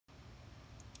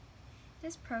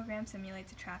This program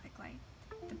simulates a traffic light.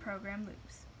 The program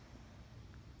loops.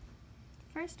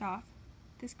 First off,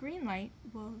 this green light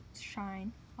will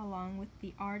shine along with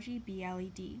the RGB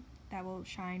LED that will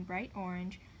shine bright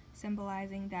orange,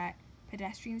 symbolizing that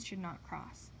pedestrians should not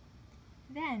cross.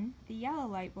 Then, the yellow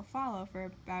light will follow for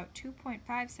about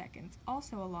 2.5 seconds,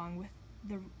 also along with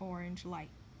the orange light.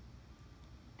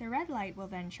 The red light will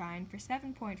then shine for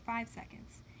 7.5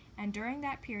 seconds, and during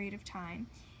that period of time,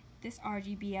 this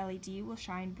RGB LED will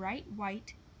shine bright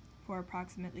white for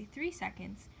approximately 3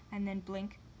 seconds and then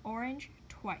blink orange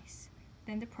twice.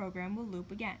 Then the program will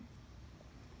loop again.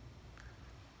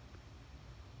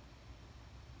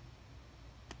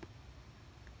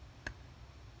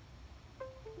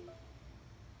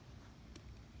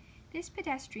 This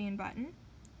pedestrian button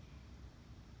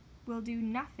will do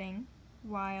nothing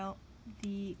while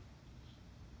the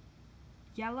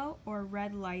yellow or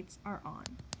red lights are on.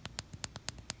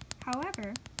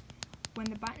 However, when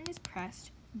the button is pressed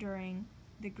during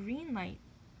the green light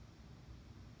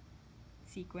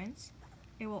sequence,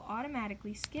 it will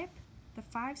automatically skip the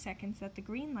 5 seconds that the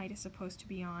green light is supposed to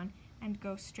be on and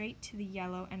go straight to the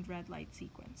yellow and red light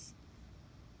sequence.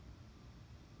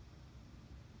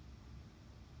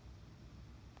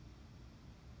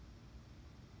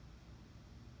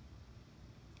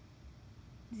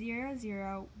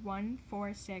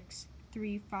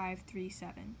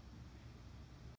 (001463537)